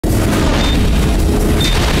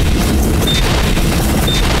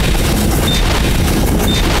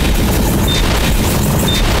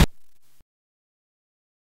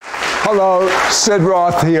Hello, Sid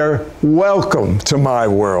Roth here. Welcome to my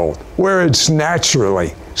world, where it's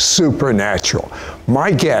naturally supernatural.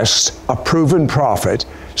 My guest, a proven prophet,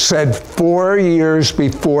 said 4 years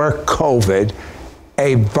before COVID,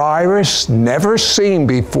 a virus never seen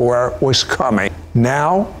before was coming.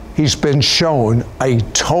 Now, he's been shown a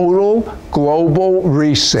total global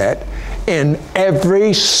reset in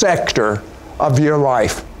every sector of your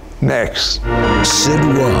life. Next. Sid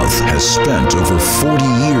Roth has spent over 40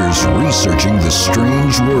 years researching the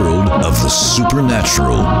strange world of the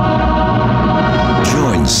supernatural.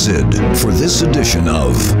 Join Sid for this edition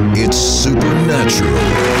of It's Supernatural.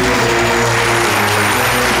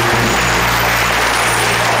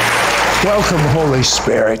 Welcome, Holy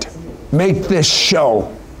Spirit. Make this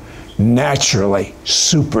show naturally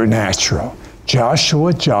supernatural.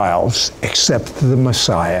 Joshua Giles accepted the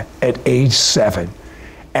Messiah at age 7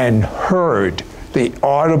 and heard the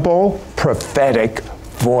audible prophetic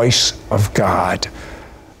voice of God.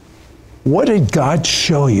 What did God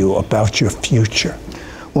show you about your future?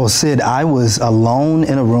 Well, Sid, I was alone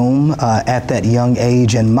in a room at that young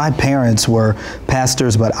age, and my parents were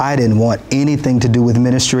pastors, but I didn't want anything to do with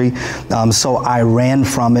ministry, so I ran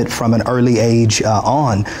from it from an early age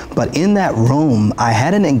on. But in that room, I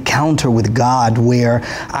had an encounter with God where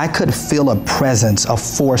I could feel a presence, a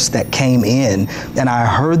force that came in, and I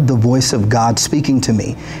heard the voice of God speaking to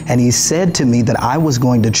me. And he said to me that I was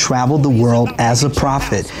going to travel the world as a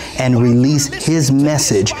prophet and release his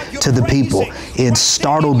message to the people. It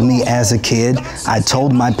started me as a kid. I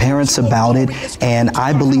told my parents about it, and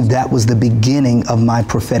I believe that was the beginning of my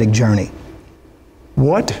prophetic journey.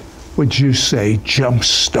 What would you say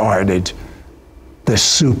jump-started the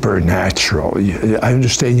supernatural? I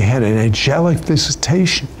understand you had an angelic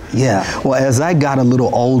visitation. Yeah, well, as I got a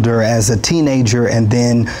little older, as a teenager and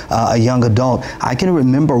then a young adult, I can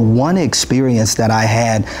remember one experience that I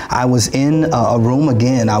had. I was in a room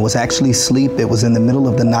again. I was actually asleep. It was in the middle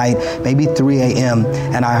of the night, maybe 3 a.m.,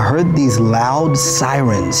 and I heard these loud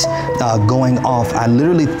sirens going off. I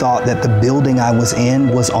literally thought that the building I was in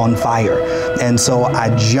was on fire. And so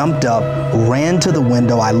I jumped up, ran to the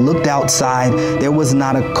window. I looked outside. There was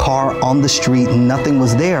not a car on the street. Nothing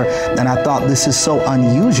was there. And I thought, this is so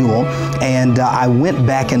unusual. And I went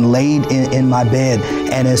back and laid in my bed.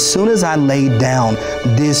 And as soon as I laid down,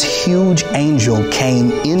 this huge angel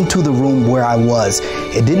came into the room where I was.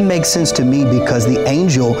 It didn't make sense to me because the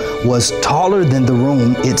angel was taller than the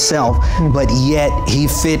room itself, but yet he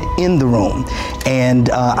fit in the room. And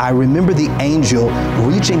I remember the angel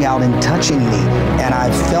reaching out and touching me, and I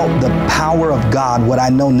felt the power of God, what I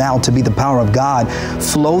know now to be the power of God,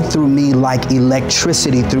 flow through me like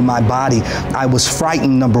electricity through my body. I was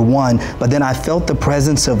frightened, number one, but then I felt the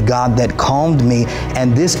presence of God that calmed me,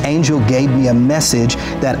 and this angel gave me a message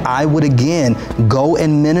that I would again go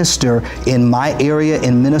and minister in my area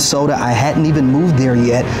in Minnesota. I hadn't even moved there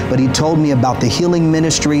yet, but he told me about the healing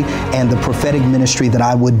ministry and the prophetic ministry that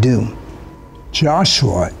I would do.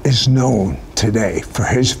 Joshua is known today for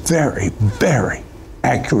his very, very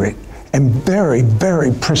accurate and very,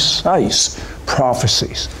 very precise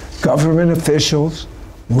prophecies. Government officials,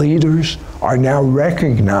 leaders are now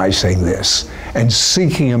recognizing this and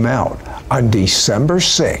seeking him out. On December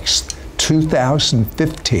 6th,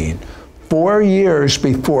 2015, 4 years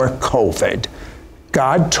before COVID,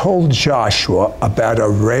 God told Joshua about a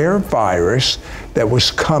rare virus that was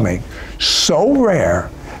coming, so rare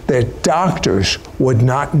that doctors would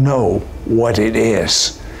not know what it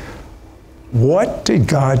is. What did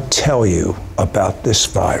God tell you about this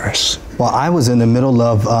virus? Well, I was in the middle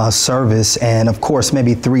of service, and of course,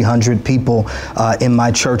 maybe 300 people in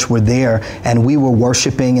my church were there, and we were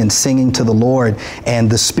worshiping and singing to the Lord,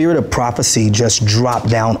 and the spirit of prophecy just dropped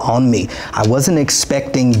down on me. I wasn't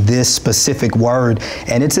expecting this specific word,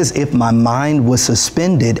 and it's as if my mind was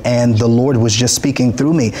suspended and the Lord was just speaking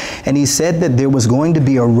through me. And he said that there was going to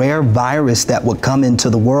be a rare virus that would come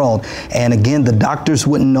into the world, and again, the doctors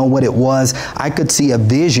wouldn't know what it was. I could see a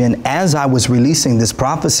vision as I was releasing this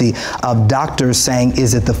prophecy of doctors saying,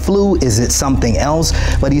 is it the flu? Is it something else?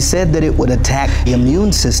 But he said that it would attack the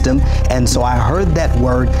immune system. And so I heard that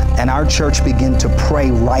word, and our church began to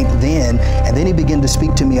pray right then. And then he began to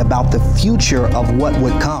speak to me about the future of what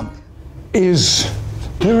would come. Is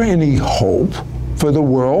there any hope for the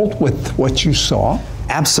world with what you saw?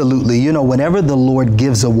 Absolutely. You know, whenever the Lord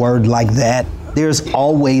gives a word like that, There's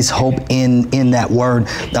always hope in that word.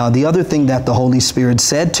 The other thing that the Holy Spirit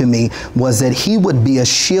said to me was that he would be a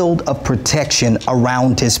shield of protection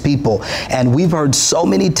around his people. And we've heard so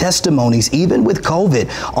many testimonies, even with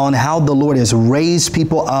COVID, on how the Lord has raised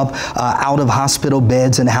people up out of hospital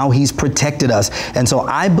beds and how he's protected us. And so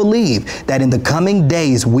I believe that in the coming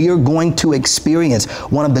days, we are going to experience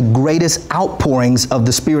one of the greatest outpourings of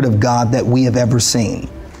the Spirit of God that we have ever seen.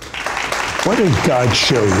 What did God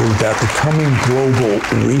show you about the coming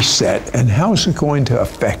global reset, and how is it going to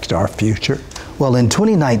affect our future? Well, in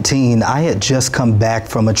 2019, I had just come back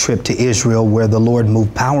from a trip to Israel where the Lord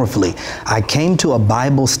moved powerfully. I came to a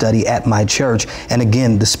Bible study at my church, and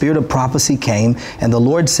again, the spirit of prophecy came, and the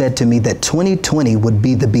Lord said to me that 2020 would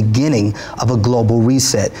be the beginning of a global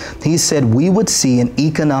reset. He said we would see an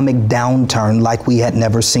economic downturn like we had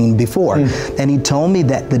never seen before. And he told me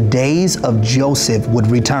that the days of Joseph would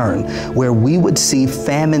return, where we would see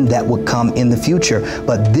famine that would come in the future.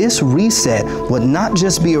 But this reset would not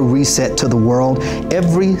just be a reset to the world.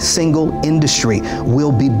 Every single industry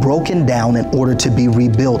will be broken down in order to be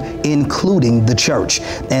rebuilt, including the church.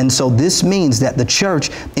 And so this means that the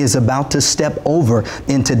church is about to step over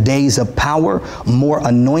into days of power, more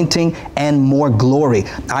anointing, and more glory.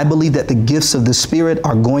 I believe that the gifts of the Spirit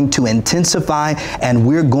are going to intensify, and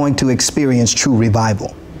we're going to experience true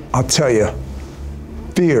revival. I'll tell you,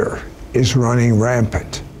 fear is running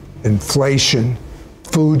rampant. Inflation,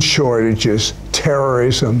 food shortages,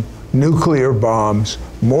 terrorism, nuclear bombs,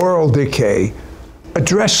 moral decay.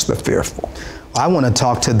 Address the fearful. I want to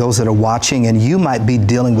talk to those that are watching, and you might be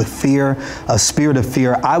dealing with fear, a spirit of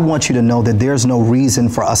fear. I want you to know that there's no reason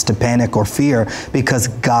for us to panic or fear because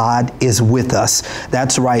God is with us.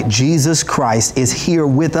 That's right. Jesus Christ is here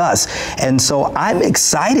with us. And so I'm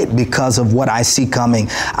excited because of what I see coming.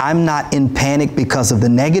 I'm not in panic because of the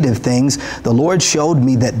negative things. The Lord showed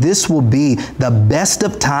me that this will be the best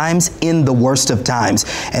of times in the worst of times.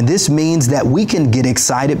 And this means that we can get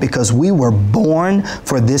excited because we were born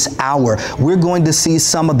for this hour. We're going to see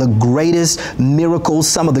some of the greatest miracles,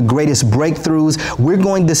 some of the greatest breakthroughs. We're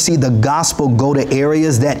going to see the gospel go to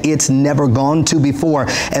areas that it's never gone to before.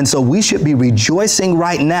 And so we should be rejoicing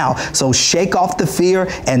right now. So shake off the fear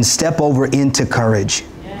and step over into courage.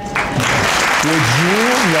 Would you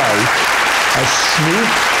like a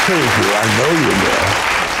sneak preview, I know you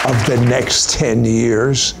will, of the next 10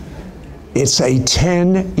 years? It's a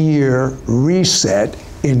 10-year reset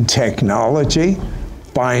in technology,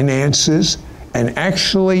 finances, and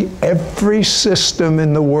actually every system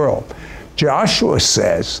in the world. Joshua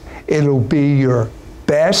says it'll be your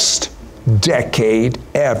best decade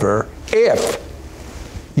ever if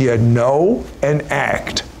you know and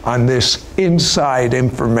act on this inside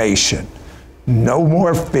information. No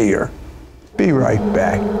more fear. Be right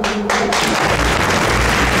back.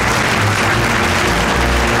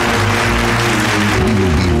 We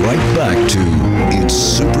will be right back to It's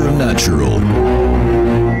Supernatural.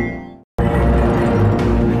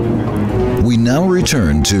 We now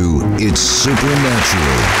return to It's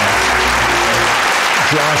Supernatural.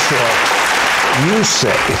 Joshua, you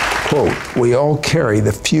say, quote, we all carry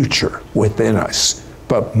the future within us,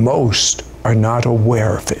 but most are not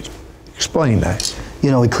aware of it. Explain that.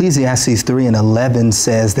 You know, Ecclesiastes 3:11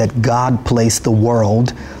 says that God placed the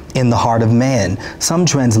world in the heart of man. Some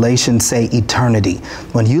translations say eternity.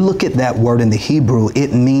 When you look at that word in the Hebrew,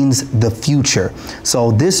 it means the future.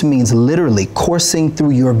 So this means literally coursing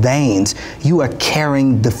through your veins, you are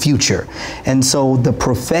carrying the future. And so the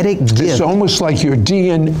prophetic gift... It's almost like your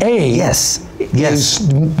DNA. Yes.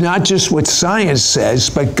 Is not just what science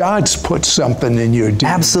says, but God's put something in your DNA.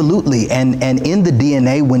 Absolutely. And in the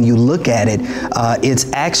DNA, when you look at it,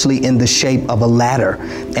 it's actually in the shape of a ladder.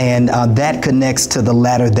 And that connects to the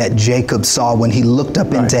ladder that Jacob saw when he looked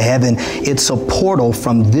up into heaven. It's a portal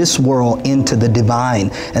from this world into the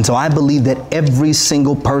divine. And so I believe that every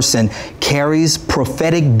single person carries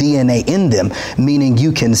prophetic DNA in them, meaning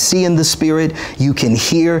you can see in the Spirit, you can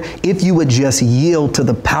hear. If you would just yield to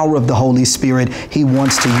the power of the Holy Spirit, He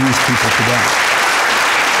wants to use people today.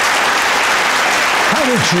 How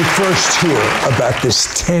did you first hear about this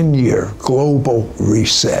 10-year global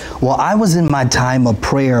reset? Well, I was in my time of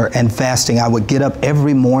prayer and fasting. I would get up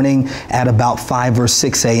every morning at about 5 or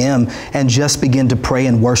 6 a.m. and just begin to pray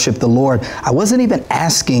and worship the Lord. I wasn't even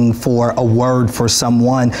asking for a word for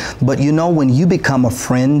someone, but you know, when you become a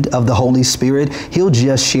friend of the Holy Spirit, He'll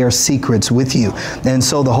just share secrets with you. And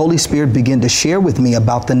so the Holy Spirit began to share with me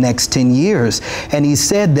about the next 10 years. And He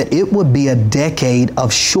said that it would be a decade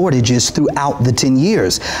of shortages throughout the 10 years.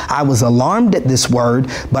 years. I was alarmed at this word,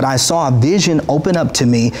 but I saw a vision open up to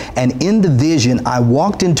me, and in the vision, I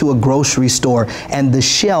walked into a grocery store, and the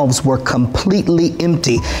shelves were completely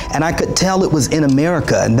empty, and I could tell it was in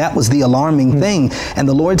America, and that was the alarming thing. And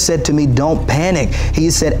the Lord said to me, don't panic. He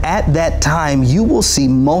said, at that time, you will see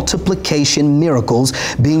multiplication miracles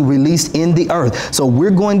being released in the earth. So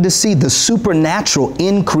we're going to see the supernatural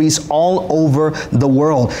increase all over the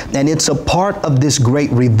world, and it's a part of this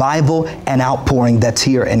great revival and outpouring that's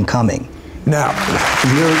here and coming. Now,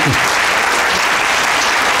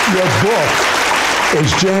 your book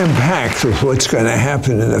is jam-packed with what's going to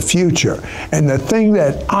happen in the future. And the thing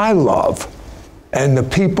that I love, and the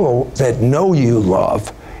people that know you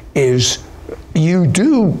love, is you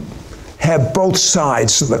do have both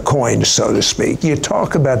sides of the coin, so to speak. You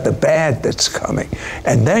talk about the bad that's coming,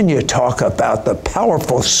 and then you talk about the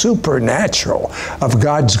powerful supernatural of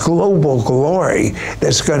God's global glory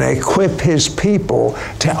that's going to equip his people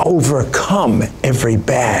to overcome every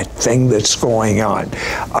bad thing that's going on.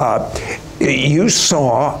 You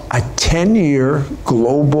saw a 10-year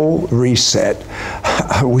global reset.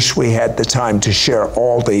 I wish we had the time to share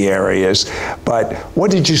all the areas, but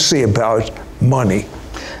what did you see about money?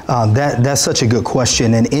 That's such a good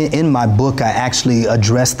question. And in my book, I actually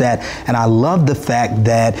address that. And I love the fact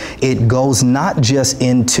that it goes not just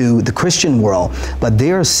into the Christian world, but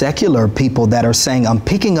there are secular people that are saying, I'm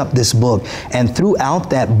picking up this book. And throughout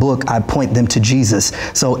that book, I point them to Jesus.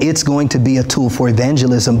 So it's going to be a tool for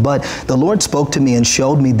evangelism. But the Lord spoke to me and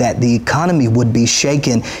showed me that the economy would be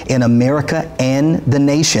shaken in America and the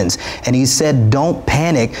nations. And he said, don't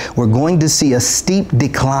panic. We're going to see a steep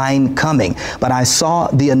decline coming. But I saw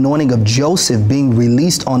the anointing of Joseph being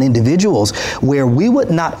released on individuals where we would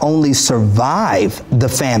not only survive the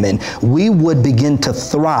famine, we would begin to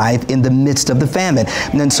thrive in the midst of the famine.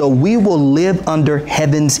 And so we will live under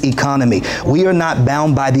heaven's economy. We are not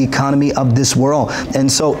bound by the economy of this world.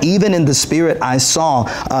 And so even in the spirit, I saw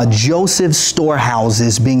Joseph's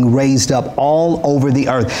storehouses being raised up all over the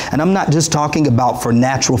earth. And I'm not just talking about for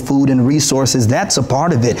natural food and resources. That's a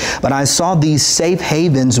part of it. But I saw these safe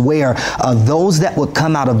havens where those that would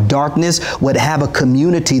come out of darkness would have a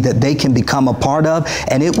community that they can become a part of,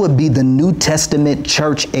 and it would be the New Testament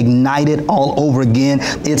church ignited all over again.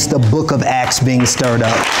 It's the book of Acts being stirred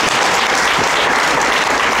up.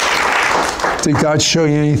 Did God show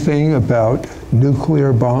you anything about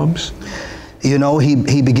nuclear bombs? You know, he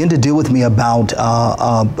began to deal with me about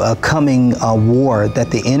a coming war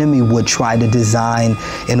that the enemy would try to design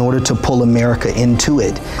in order to pull America into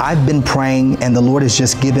it. I've been praying, and the Lord has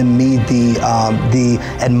just given me the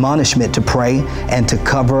admonishment to pray and to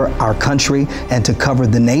cover our country and to cover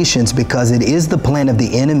the nations, because it is the plan of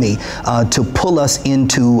the enemy to pull us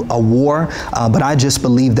into a war. But I just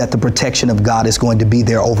believe that the protection of God is going to be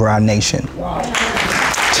there over our nation. Wow.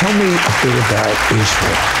 Tell me a bit about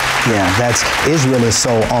Israel. Yeah, Israel is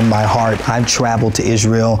so on my heart. I've traveled to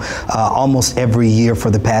Israel almost every year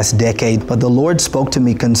for the past decade, but the Lord spoke to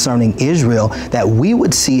me concerning Israel that we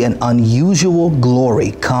would see an unusual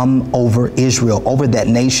glory come over Israel, over that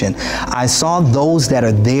nation. I saw those that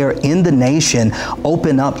are there in the nation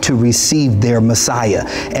open up to receive their Messiah.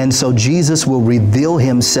 And so Jesus will reveal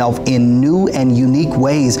himself in new and unique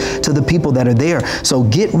ways to the people that are there. So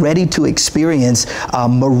get ready to experience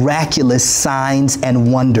miraculous signs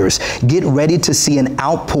and wonders. Get ready to see an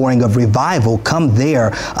outpouring of revival come there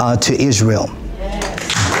to Israel.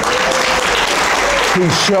 He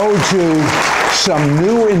showed you some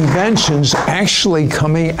new inventions actually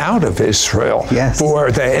coming out of Israel. Yes.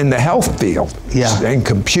 In the health field. Yeah. And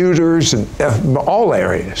computers and all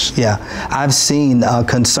areas. Yeah. I've seen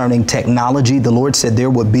concerning technology, the Lord said there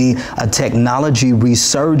would be a technology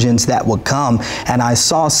resurgence that would come. And I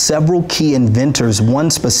saw several key inventors, one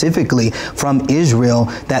specifically from Israel,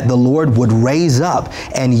 that the Lord would raise up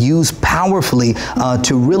and use powerfully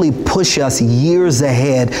to really push us years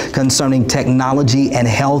ahead concerning technology and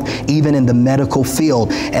health, even in the medical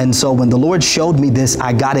field. And so when the Lord showed me this,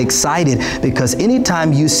 I got excited, because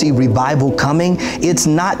anytime you see revival coming, it's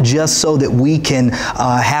not just so that we can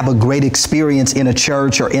have a great experience in a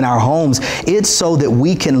church or in our homes. It's so that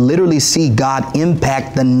we can literally see God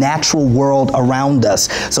impact the natural world around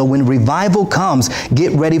us. So when revival comes,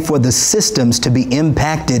 get ready for the systems to be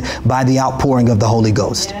impacted by the outpouring of the Holy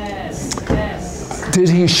Ghost. Yes. Yes. Did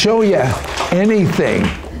he show you anything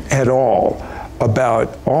at all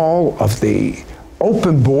about all of the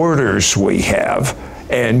open borders we have,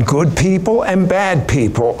 and good people and bad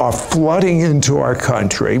people are flooding into our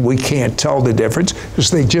country? We can't tell the difference because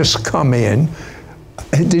they just come in.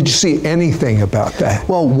 Did you see anything about that?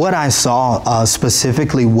 Well, what I saw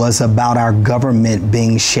specifically was about our government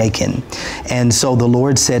being shaken. And so the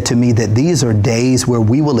Lord said to me that these are days where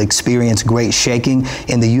we will experience great shaking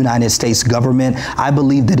in the United States government. I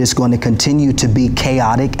believe that it's going to continue to be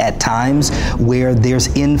chaotic at times, where there's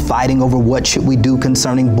infighting over what should we do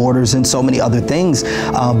concerning borders and so many other things.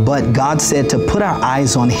 But God said to put our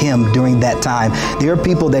eyes on Him during that time. There are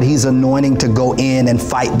people that He's anointing to go in and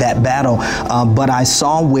fight that battle. But I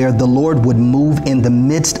saw where the Lord would move in the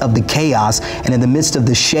midst of the chaos and in the midst of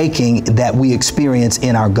the shaking that we experience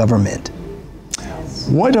in our government.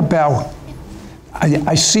 What about,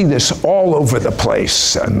 I see this all over the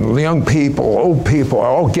place, and young people, old people are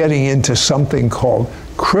all getting into something called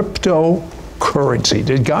cryptocurrency.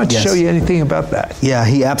 Did God show you anything about that? Yeah,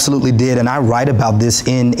 He absolutely did. And I write about this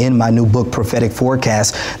in my new book, Prophetic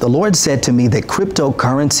Forecast. The Lord said to me that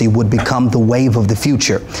cryptocurrency would become the wave of the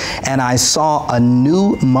future. And I saw a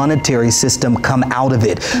new monetary system come out of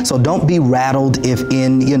it. So don't be rattled if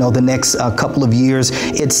in, the next couple of years,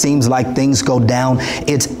 it seems like things go down.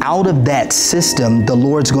 It's out of that system, the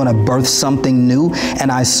Lord's going to birth something new.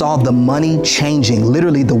 And I saw the money changing,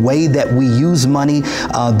 literally the way that we use money,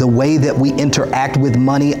 the way that we interact with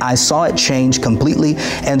money. I saw it change completely.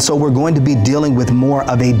 And so we're going to be dealing with more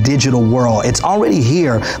of a digital world. It's already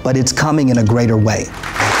here, but it's coming in a greater way.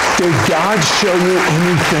 Did God show you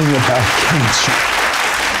anything about cancer?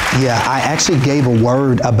 Yeah, I actually gave a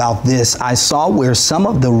word about this. I saw where some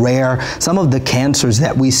of the cancers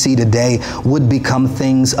that we see today would become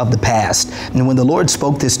things of the past. And when the Lord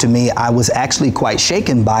spoke this to me, I was actually quite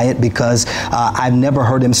shaken by it, because I've never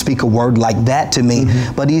heard Him speak a word like that to me.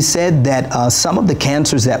 But He said that some of the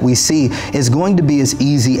cancers that we see is going to be as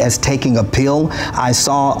easy as taking a pill. I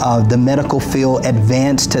saw the medical field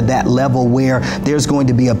advance to that level where there's going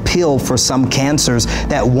to be a pill for some cancers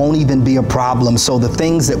that won't even be a problem. So the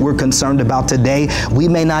things that we're concerned about today, we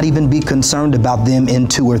may not even be concerned about them in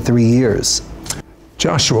 2 or 3 years.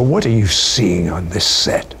 Joshua, what are you seeing on this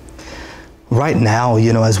set? Right now,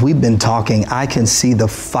 as we've been talking, I can see the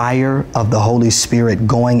fire of the Holy Spirit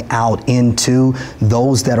going out into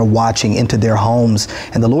those that are watching, into their homes.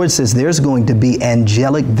 And the Lord says there's going to be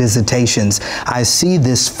angelic visitations. I see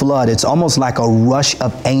this flood. It's almost like a rush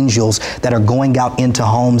of angels that are going out into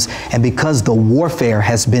homes. And because the warfare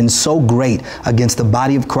has been so great against the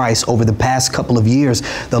body of Christ over the past couple of years,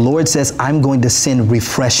 the Lord says, I'm going to send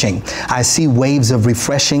refreshing. I see waves of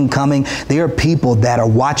refreshing coming. There are people that are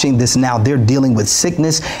watching this now. They're dealing with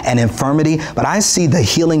sickness and infirmity, but I see the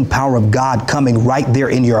healing power of God coming right there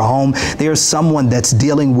in your home. There's someone that's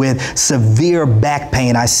dealing with severe back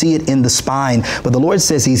pain. I see it in the spine, but the Lord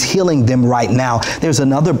says He's healing them right now. There's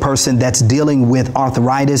another person that's dealing with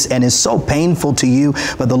arthritis and is so painful to you,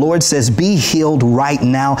 but the Lord says be healed right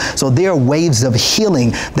now. So there are waves of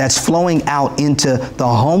healing that's flowing out into the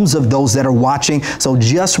homes of those that are watching. So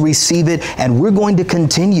just receive it, and we're going to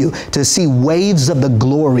continue to see waves of the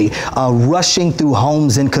glory rushing through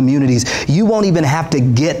homes and communities. You won't even have to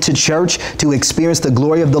get to church to experience the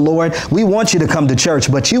glory of the Lord. We want you to come to church,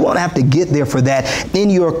 but you won't have to get there for that. In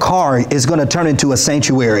your car is going to turn into a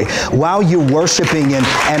sanctuary while you're worshiping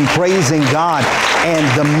and praising God. And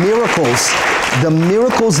the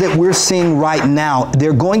miracles that we're seeing right now,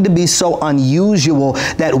 they're going to be so unusual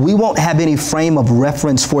that we won't have any frame of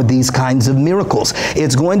reference for these kinds of miracles.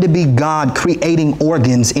 It's going to be God creating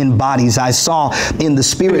organs in bodies. I saw in the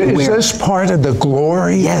spirit. Is this part of the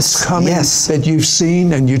glory that's coming that you've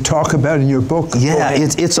seen and you talk about in your book? Yeah,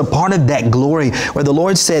 it's a part of that glory where the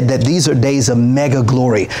Lord said that these are days of mega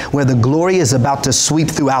glory, where the glory is about to sweep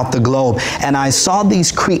throughout the globe. And I saw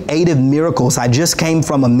these creative miracles. I just came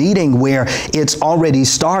from a meeting where it's already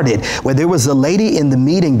started, where there was a lady in the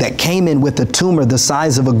meeting that came in with a tumor the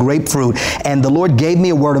size of a grapefruit. And the Lord gave me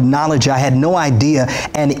a word of knowledge. I had no idea.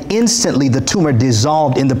 And instantly the tumor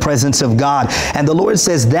dissolved in the presence of God. And the Lord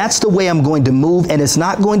says, that's the way I'm going to move. And it's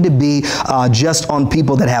not going to be just on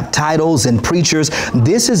people that have titles and preachers.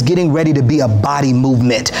 This is getting ready to be a body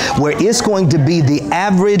movement where it's going to be the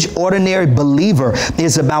average, ordinary believer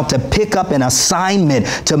is about to pick up an assignment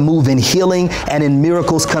to move in healing and in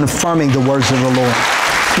miracles, confirming the words of the Lord.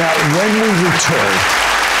 Now, when we return,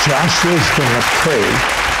 Joshua's going to pray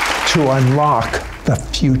to unlock the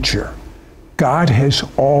future God has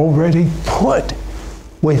already put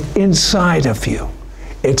inside of you.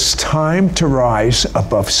 It's time to rise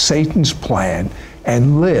above Satan's plan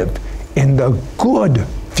and live in the good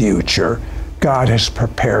future God has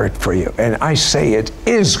prepared for you. And I say it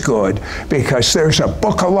is good because there's a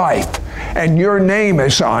book of life and your name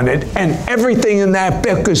is on it and everything in that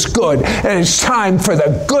book is good. And it's time for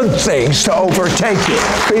the good things to overtake you.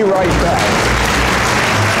 Be right back.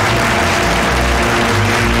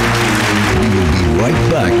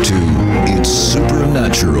 right back to It's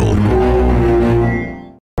Supernatural.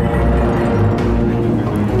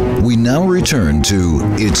 We now return to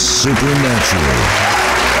It's Supernatural.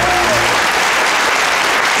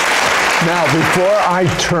 Now, before I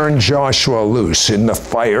turn Joshua loose in the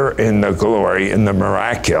fire, in the glory, in the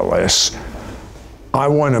miraculous, I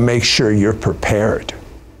want to make sure you're prepared.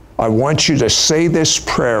 I want you to say this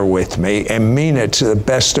prayer with me and mean it to the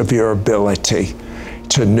best of your ability.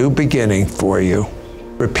 It's a new beginning for you.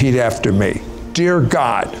 Repeat after me. Dear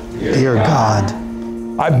God. Dear God,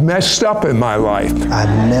 I've messed up in my life.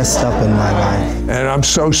 I've messed up in my life. And I'm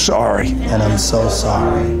so sorry. And I'm so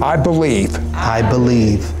sorry. I believe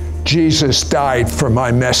Jesus died for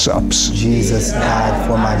my mess-ups. Jesus died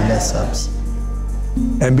for my mess-ups.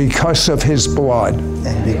 And because of his blood,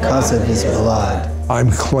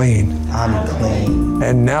 I'm clean. I'm clean.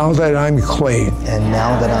 And now that I'm clean,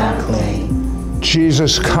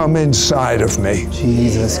 Jesus, come inside of me.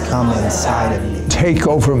 Jesus, come inside of me. Take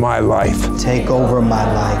over my life. Take over my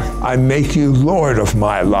life. I make you Lord of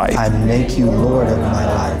my life. I make you Lord of my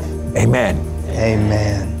life. Amen.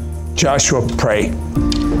 Amen. Joshua, pray.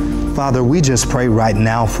 Father, we just pray right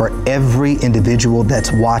now for every individual that's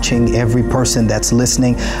watching, every person that's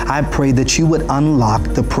listening. I pray that you would unlock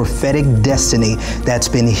the prophetic destiny that's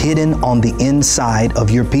been hidden on the inside of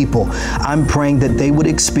your people. I'm praying that they would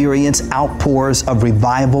experience outpours of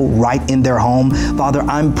revival right in their home. Father,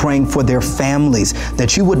 I'm praying for their families,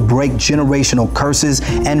 that you would break generational curses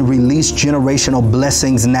and release generational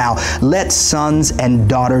blessings now. Let sons and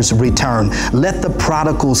daughters return. Let the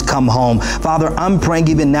prodigals come home. Father, I'm praying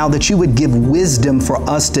even now that you would give wisdom for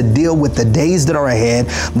us to deal with the days that are ahead,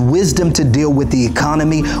 wisdom to deal with the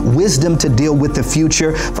economy, wisdom to deal with the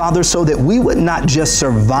future, Father, so that we would not just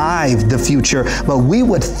survive the future, but we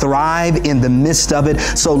would thrive in the midst of it.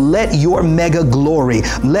 So let your mega glory,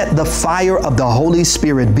 let the fire of the Holy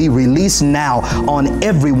Spirit be released now on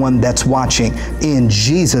everyone that's watching. In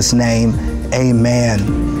Jesus' name,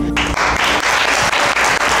 amen.